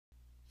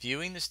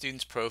Viewing the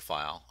student's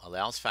profile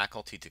allows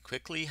faculty to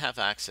quickly have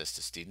access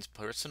to students'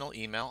 personal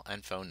email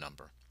and phone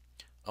number.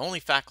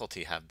 Only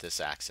faculty have this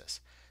access.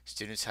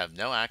 Students have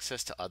no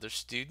access to other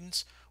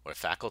students or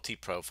faculty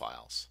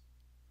profiles.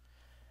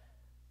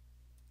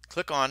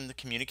 Click on the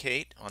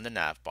Communicate on the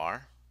nav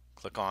bar.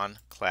 Click on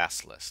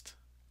Class List.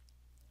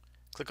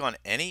 Click on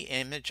any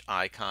image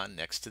icon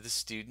next to the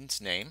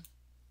student's name.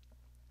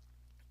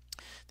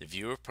 The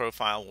viewer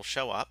profile will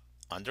show up.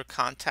 Under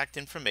Contact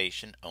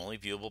Information, only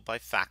viewable by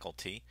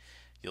faculty,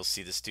 you'll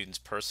see the student's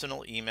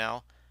personal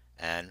email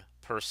and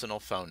personal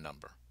phone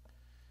number.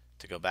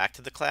 To go back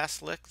to the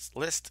class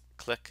list,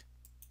 click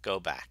Go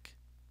Back.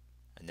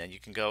 And then you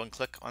can go and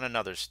click on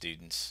another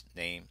student's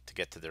name to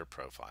get to their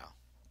profile.